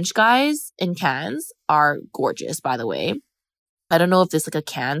 French guys in Cannes are gorgeous, by the way. I don't know if this is like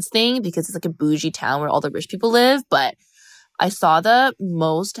a Cannes thing because it's like a bougie town where all the rich people live, but I saw the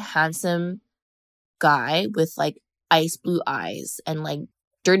most handsome guy with like ice blue eyes and like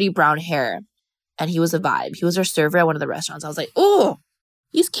dirty brown hair. And he was a vibe. He was our server at one of the restaurants. I was like, oh,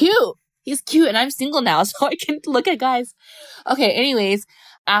 he's cute. He's cute. And I'm single now, so I can look at guys. Okay, anyways,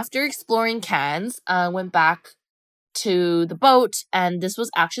 after exploring Cannes, I went back to the boat. And this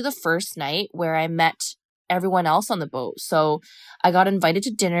was actually the first night where I met everyone else on the boat. So I got invited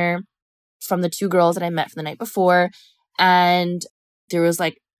to dinner from the two girls that I met from the night before. And there was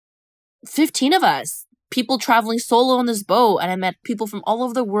like 15 of us, people traveling solo on this boat. And I met people from all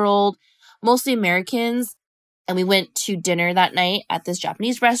over the world, mostly Americans. And we went to dinner that night at this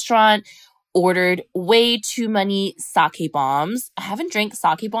Japanese restaurant, ordered way too many sake bombs. I haven't drank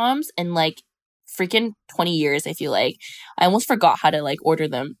sake bombs in like freaking 20 years, I feel like. I almost forgot how to like order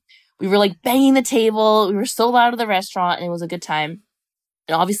them. We were like banging the table. We were so loud at the restaurant and it was a good time.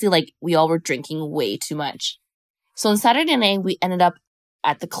 And obviously like we all were drinking way too much. So on Saturday night, we ended up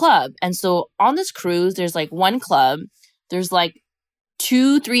at the club. And so on this cruise, there's like one club. There's like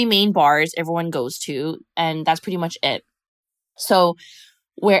 2-3 main bars everyone goes to. And that's pretty much it. So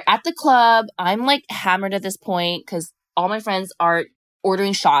we're at the club. I'm like hammered at this point because all my friends are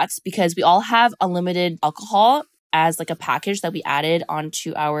ordering shots because we all have unlimited alcohol as like a package that we added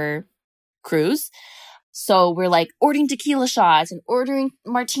onto our cruise. So we're like ordering tequila shots and ordering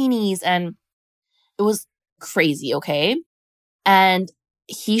martinis and it was crazy, okay? And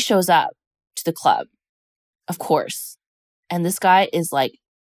he shows up to the club, of course. And this guy is like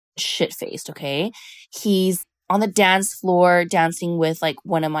shit-faced, okay? He's on the dance floor dancing with like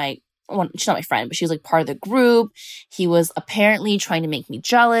she's not my friend, but she was like part of the group. He was apparently trying to make me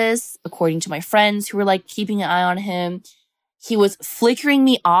jealous, according to my friends who were like keeping an eye on him. He was flickering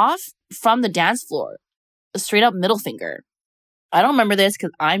me off from the dance floor, a straight up middle finger. I don't remember this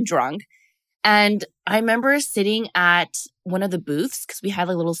because I'm drunk. And I remember sitting at one of the booths because we had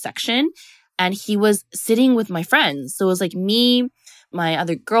like a little section and he was sitting with my friends. So it was like me, my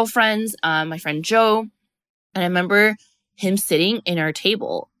other girlfriends, my friend Joe. And I remember him sitting in our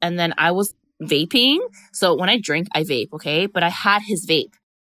table and then I was vaping. So when I drink, I vape, okay? But I had his vape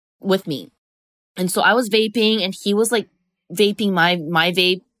with me. And so I was vaping and he was like vaping my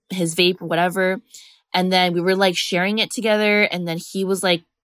vape, his vape, whatever. And then we were like sharing it together. And then he was like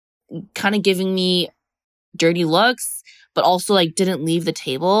kind of giving me dirty looks, but also like didn't leave the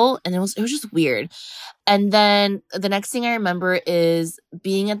table. And it was just weird. And then the next thing I remember is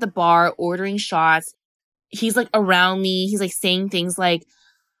being at the bar, ordering shots. He's like around me. He's like saying things like,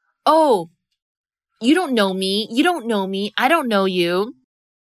 oh, you don't know me. You don't know me. I don't know you.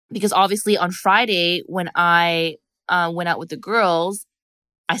 Because obviously on Friday when I went out with the girls,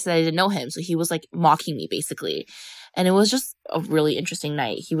 I said I didn't know him. So he was like mocking me basically. And it was just a really interesting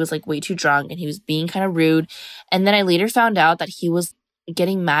night. He was like way too drunk and he was being kind of rude. And then I later found out that he was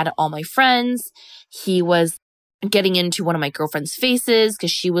getting mad at all my friends. He was getting into one of my girlfriend's faces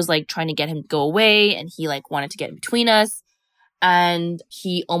because she was like trying to get him to go away and he like wanted to get in between us. And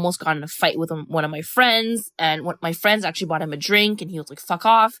he almost got in a fight with one of my friends. And my friends actually bought him a drink and he was like, fuck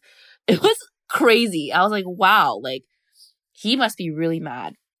off. It was crazy. I was like, wow, like he must be really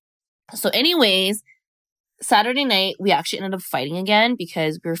mad. So anyways, Saturday night, we actually ended up fighting again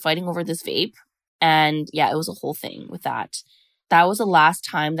because we were fighting over this vape. And yeah, it was a whole thing with that. That was the last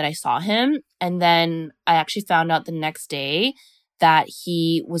time that I saw him. And then I actually found out the next day that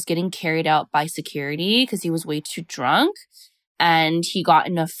he was getting carried out by security because he was way too drunk. And he got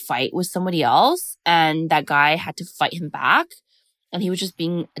in a fight with somebody else. And that guy had to fight him back. And he was just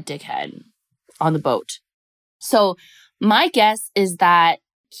being a dickhead on the boat. So my guess is that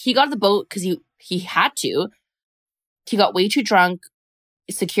he got on the boat because he had to. He got way too drunk.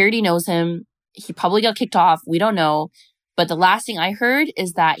 Security knows him. He probably got kicked off. We don't know. But the last thing I heard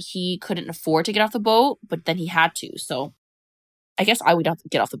is that he couldn't afford to get off the boat, but then he had to. So I guess I would have to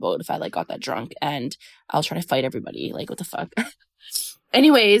get off the boat if I got that drunk and I was trying to fight everybody. What the fuck?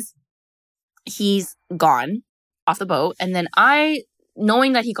 Anyways, he's gone off the boat. And then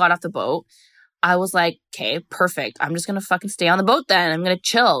knowing that he got off the boat, I was like, okay, perfect. I'm just going to fucking stay on the boat then. I'm going to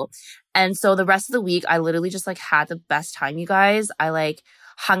chill. And so the rest of the week, I literally just had the best time, you guys. I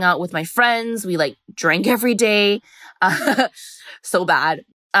hung out with my friends. We drank every day. So bad.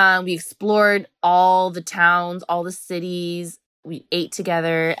 We explored all the towns, all the cities. We ate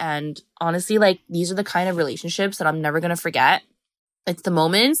together. And honestly, these are the kind of relationships that I'm never going to forget. It's the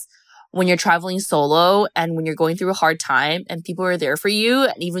moments when you're traveling solo and when you're going through a hard time and people are there for you,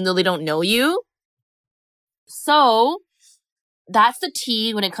 and even though they don't know you. So that's the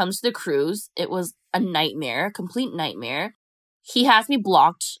tea when it comes to the cruise. It was a nightmare, a complete nightmare. He has me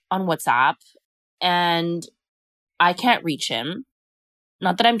blocked on WhatsApp and I can't reach him.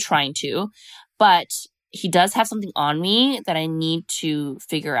 Not that I'm trying to, but he does have something on me that I need to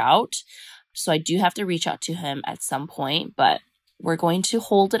figure out. So I do have to reach out to him at some point, but we're going to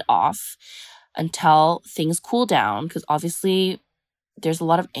hold it off until things cool down because obviously there's a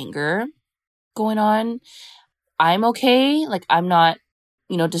lot of anger going on. I'm okay. I'm not,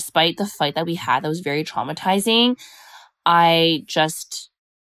 despite the fight that we had that was very traumatizing, I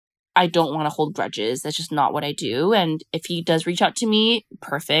don't want to hold grudges. That's just not what I do. And if he does reach out to me,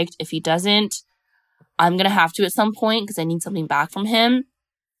 perfect. If he doesn't, I'm going to have to at some point because I need something back from him.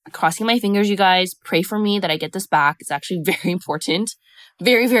 Crossing my fingers, you guys. Pray for me that I get this back. It's actually very important.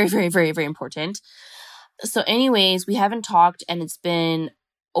 Very, very, very, very, very important. So anyways, we haven't talked and it's been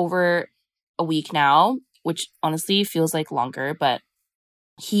over a week now, which honestly feels like longer, but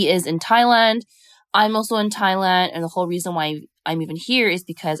he is in Thailand. I'm also in Thailand. And the whole reason why I'm even here is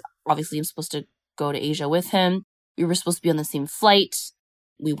because obviously I'm supposed to go to Asia with him. We were supposed to be on the same flight.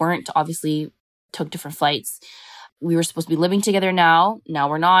 We weren't, obviously took different flights. We were supposed to be living together now. Now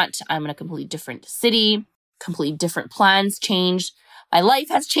we're not. I'm in a completely different city, completely different plans changed. My life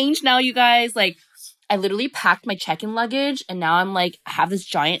has changed now, you guys. I literally packed my check-in luggage and now I'm I have this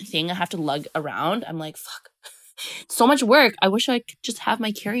giant thing I have to lug around. I'm fuck, so much work. I wish I could just have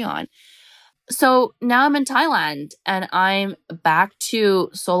my carry-on. So now I'm in Thailand and I'm back to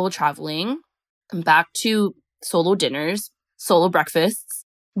solo traveling. I'm back to solo dinners, solo breakfasts,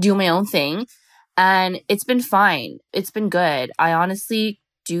 do my own thing. And it's been fine. It's been good. I honestly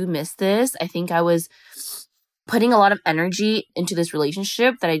do miss this. I think I was putting a lot of energy into this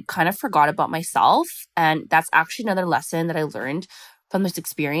relationship that I kind of forgot about myself. And that's actually another lesson that I learned from this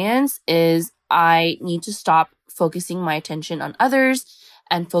experience is I need to stop focusing my attention on others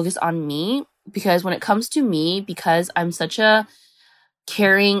and focus on me. Because when it comes to me, because I'm such a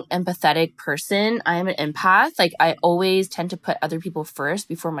caring, empathetic person, I am an empath. I always tend to put other people first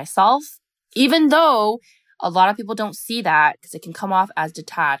before myself. Even though a lot of people don't see that because it can come off as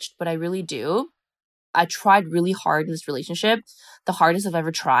detached, but I really do. I tried really hard in this relationship, the hardest I've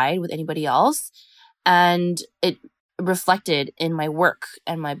ever tried with anybody else. And it reflected in my work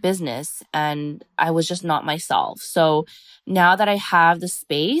and my business. And I was just not myself. So now that I have the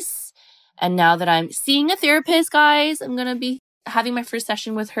space and now that I'm seeing a therapist, guys, I'm going to be having my first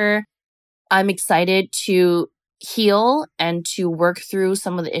session with her. I'm excited to heal and to work through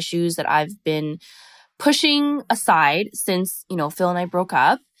some of the issues that I've been pushing aside since, Phil and I broke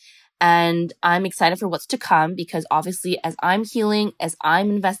up. And I'm excited for what's to come because obviously as I'm healing, as I'm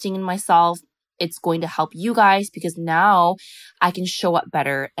investing in myself, it's going to help you guys because now I can show up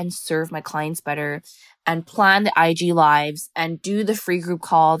better and serve my clients better and plan the IG lives and do the free group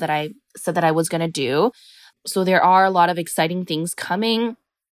call that I said that I was going to do. So there are a lot of exciting things coming.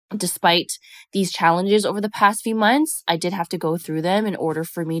 Despite these challenges over the past few months, I did have to go through them in order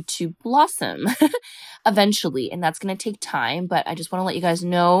for me to blossom eventually. And that's going to take time. But I just want to let you guys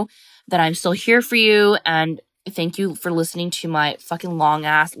know that I'm still here for you. And thank you for listening to my fucking long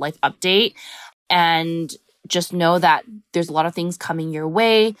ass life update. And just know that there's a lot of things coming your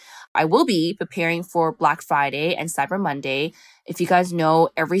way. I will be preparing for Black Friday and Cyber Monday. If you guys know,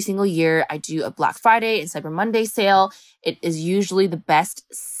 every single year I do a Black Friday and Cyber Monday sale. It is usually the best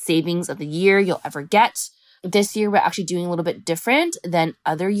savings of the year you'll ever get. This year, we're actually doing a little bit different than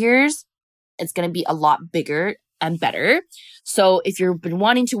other years. It's going to be a lot bigger and better. So if you've been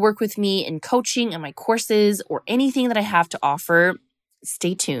wanting to work with me in coaching and my courses or anything that I have to offer,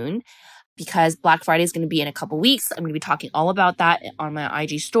 stay tuned because Black Friday is going to be in a couple weeks. I'm going to be talking all about that on my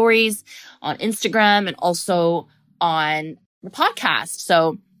IG stories, on Instagram, and also on the podcast.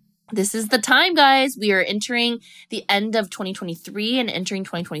 So this is the time, guys. We are entering the end of 2023 and entering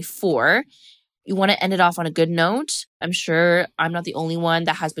 2024. You want to end it off on a good note. I'm sure I'm not the only one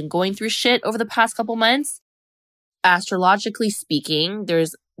that has been going through shit over the past couple months. Astrologically speaking,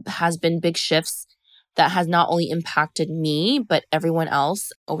 has been big shifts that has not only impacted me, but everyone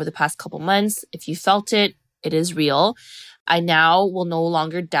else over the past couple months. If you felt it, it is real. I now will no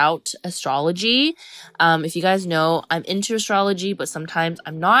longer doubt astrology. If you guys know, I'm into astrology, but sometimes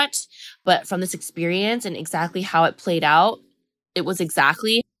I'm not. But from this experience and exactly how it played out, it was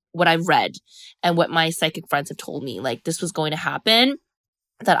exactly what I've read and what my psychic friends have told me. Like, this was going to happen,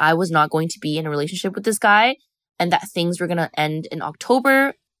 that I was not going to be in a relationship with this guy, and that things were going to end in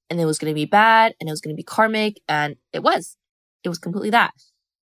October, and it was going to be bad, and it was going to be karmic, and it was. It was completely that.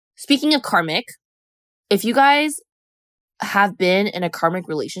 Speaking of karmic, if you guys have been in a karmic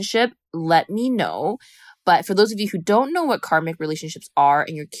relationship, let me know. But for those of you who don't know what karmic relationships are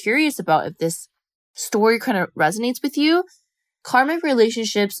and you're curious about if this story kind of resonates with you, karmic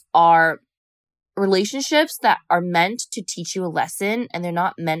relationships are relationships that are meant to teach you a lesson and they're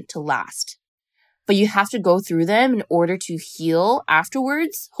not meant to last. But you have to go through them in order to heal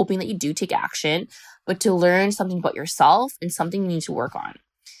afterwards, hoping that you do take action, but to learn something about yourself and something you need to work on.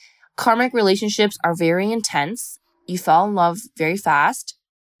 Karmic relationships are very intense. You fall in love very fast.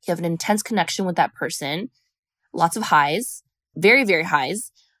 You have an intense connection with that person. Lots of highs, very, very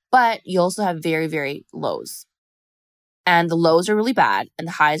highs, but you also have very, very lows. And the lows are really bad and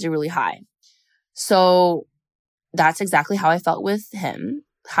the highs are really high. So that's exactly how I felt with him.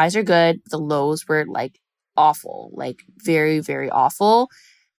 Highs are good. The lows were like awful, like very, very awful.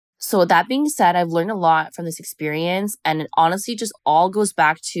 So that being said, I've learned a lot from this experience, and it honestly just all goes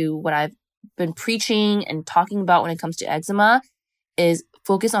back to what I've been preaching and talking about when it comes to eczema is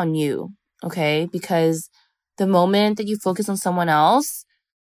focus on you, okay? Because the moment that you focus on someone else,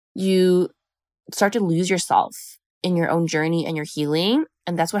 you start to lose yourself in your own journey and your healing.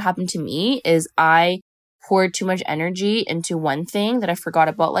 And that's what happened to me is I poured too much energy into one thing that I forgot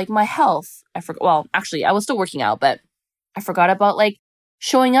about, like my health. Well, actually, I was still working out, but I forgot about like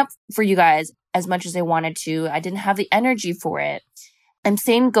showing up for you guys as much as I wanted to. I didn't have the energy for it. And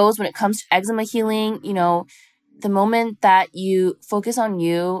same goes when it comes to eczema healing. You know, the moment that you focus on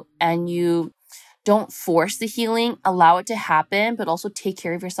you and you don't force the healing, allow it to happen, but also take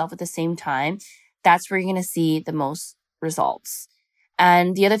care of yourself at the same time, that's where you're going to see the most results.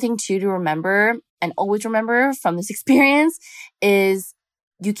 And the other thing too to remember and always remember from this experience is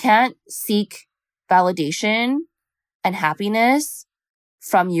you can't seek validation and happiness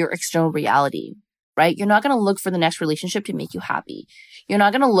from your external reality, right? You're not going to look for the next relationship to make you happy. You're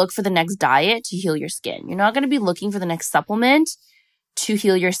not going to look for the next diet to heal your skin. You're not going to be looking for the next supplement to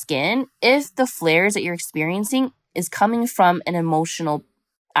heal your skin if the flares that you're experiencing is coming from an emotional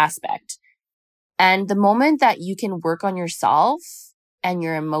aspect. And the moment that you can work on yourself and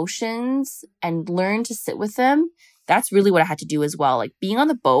your emotions and learn to sit with them, that's really what I had to do as well. Like being on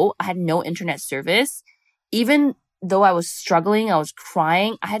the boat, I had no internet service. Even though I was struggling, I was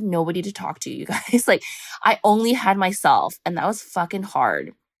crying, I had nobody to talk to, you guys. Like I only had myself, and that was fucking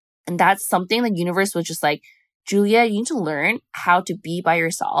hard. And that's something the universe was just like, Julia, you need to learn how to be by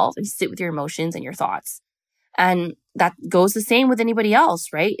yourself and sit with your emotions and your thoughts. And that goes the same with anybody else,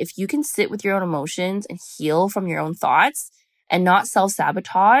 right? If you can sit with your own emotions and heal from your own thoughts and not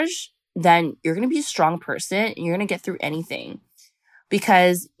self-sabotage, then you're going to be a strong person and you're going to get through anything.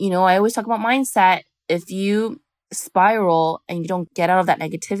 Because, you know, I always talk about mindset. If you spiral and you don't get out of that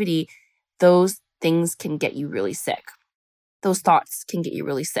negativity, those things can get you really sick. Those thoughts can get you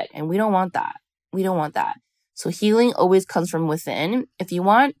really sick. And we don't want that. We don't want that. So healing always comes from within. If you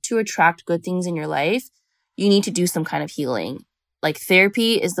want to attract good things in your life, you need to do some kind of healing. Like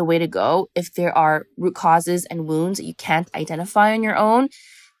therapy is the way to go. If there are root causes and wounds that you can't identify on your own,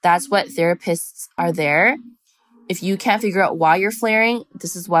 that's what therapists are there. If you can't figure out why you're flaring,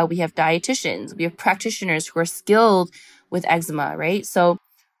 this is why we have dietitians. We have practitioners who are skilled with eczema, right? So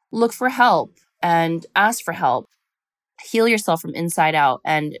look for help and ask for help. Heal yourself from inside out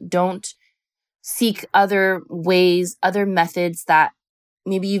and don't seek other ways, other methods that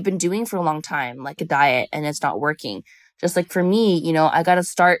maybe you've been doing for a long time, like a diet, and it's not working. Just like for me, you know, I got to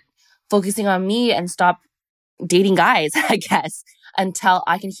start focusing on me and stop dating guys, I guess, until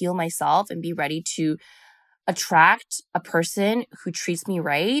I can heal myself and be ready to attract a person who treats me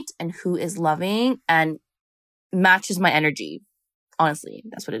right and who is loving and matches my energy. Honestly,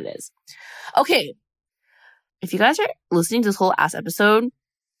 that's what it is. Okay. If you guys are listening to this whole ass episode,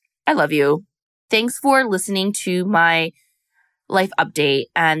 I love you. Thanks for listening to my life update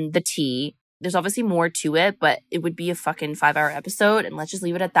and the tea. There's obviously more to it, but it would be a fucking 5-hour episode, and let's just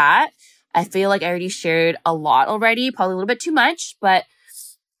leave it at that. I feel like I already shared a lot already, probably a little bit too much, but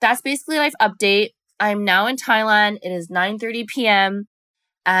that's basically life update. I'm now in Thailand. It is 9:30 p.m.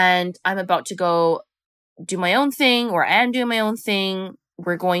 and I'm about to go do my own thing, or I am doing my own thing.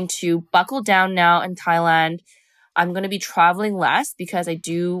 We're going to buckle down now in Thailand. I'm going to be traveling less because I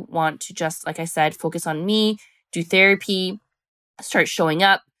do want to just, like I said, focus on me, do therapy, start showing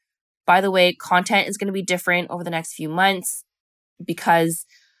up. By the way, content is going to be different over the next few months because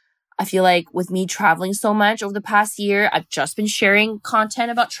I feel like with me traveling so much over the past year, I've just been sharing content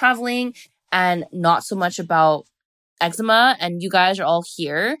about traveling and not so much about eczema. And you guys are all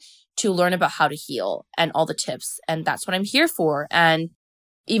here to learn about how to heal and all the tips. And that's what I'm here for. And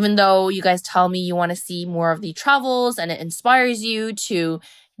even though you guys tell me you want to see more of the travels and it inspires you to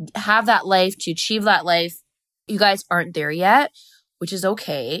have that life, to achieve that life, you guys aren't there yet, which is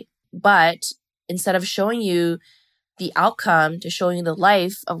okay. But instead of showing you the outcome, to showing you the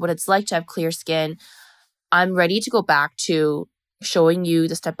life of what it's like to have clear skin, I'm ready to go back to showing you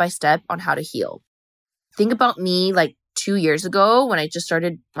the step-by-step on how to heal. Think about me like 2 years ago when I just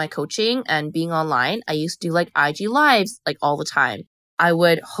started my coaching and being online. I used to do like IG lives like all the time. I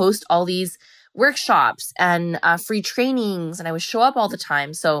would host all these workshops and free trainings, and I would show up all the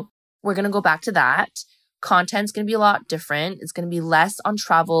time. So we're going to go back to that. Content's going to be a lot different. It's going to be less on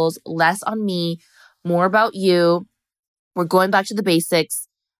travels, less on me, more about you. We're going back to the basics,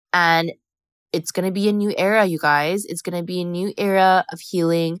 and it's going to be a new era, you guys. It's going to be a new era of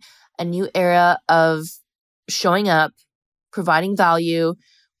healing, a new era of showing up, providing value.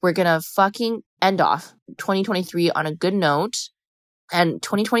 We're going to fucking end off 2023 on a good note. And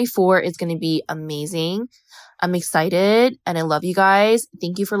 2024 is going to be amazing. I'm excited and I love you guys.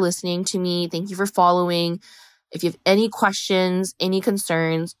 Thank you for listening to me. Thank you for following. If you have any questions, any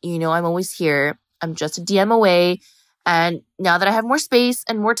concerns, you know I'm always here. I'm just a DM away. And now that I have more space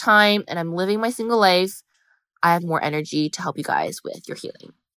and more time and I'm living my single life, I have more energy to help you guys with your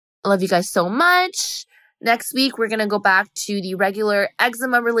healing. I love you guys so much. Next week, we're going to go back to the regular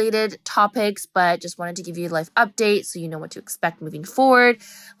eczema-related topics, but just wanted to give you a life update so you know what to expect moving forward.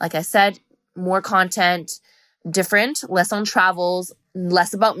 Like I said, more content, different, less on travels,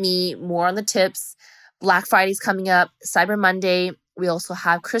 less about me, more on the tips. Black Friday's coming up, Cyber Monday. We also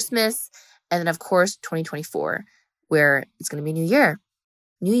have Christmas, and then, of course, 2024, where it's going to be a new year.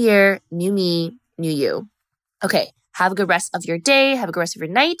 New year, new me, new you. Okay, have a good rest of your day, have a good rest of your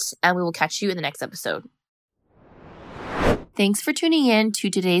night, and we will catch you in the next episode. Thanks for tuning in to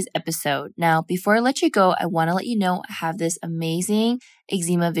today's episode. Now, before I let you go, I want to let you know I have this amazing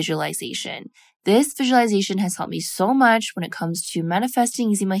eczema visualization. This visualization has helped me so much when it comes to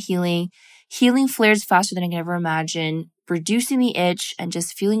manifesting eczema healing, healing flares faster than I can ever imagine, reducing the itch, and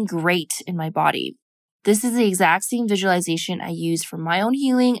just feeling great in my body. This is the exact same visualization I use for my own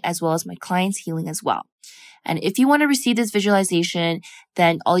healing as well as my clients' healing as well. And if you want to receive this visualization,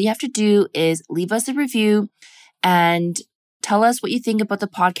 then all you have to do is leave us a review and tell us what you think about the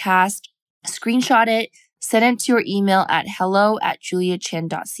podcast, screenshot it, send it to your email at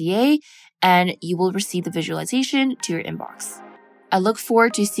hello@juliachin.ca, and you will receive the visualization to your inbox. I look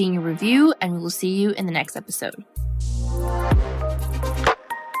forward to seeing your review, and we will see you in the next episode.